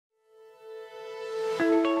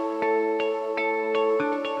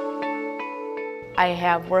I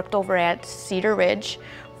have worked over at Cedar Ridge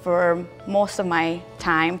for most of my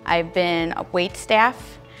time. I've been a wait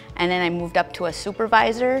staff, and then I moved up to a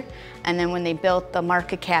supervisor, and then when they built the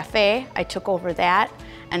Market Cafe, I took over that,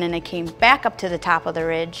 and then I came back up to the top of the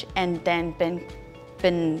ridge and then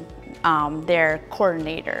been their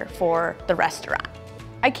coordinator for the restaurant.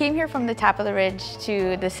 I came here from the top of the ridge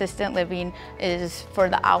to the assistant living is for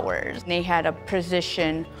the hours. They had a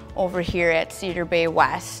position over here at Cedar Bay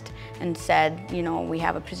West and said, you know, we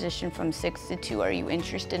have a position from 6 to 2. Are you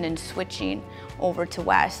interested in switching over to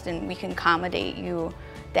West, and we can accommodate you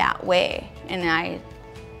that way? And I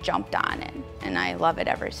jumped on it, and I love it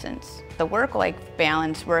ever since. The work-life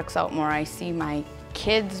balance works out more. I see my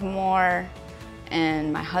kids more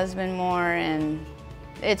and my husband more, and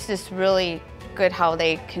it's just really good how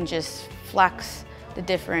they can just flex the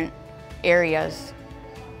different areas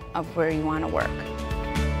of where you want to work.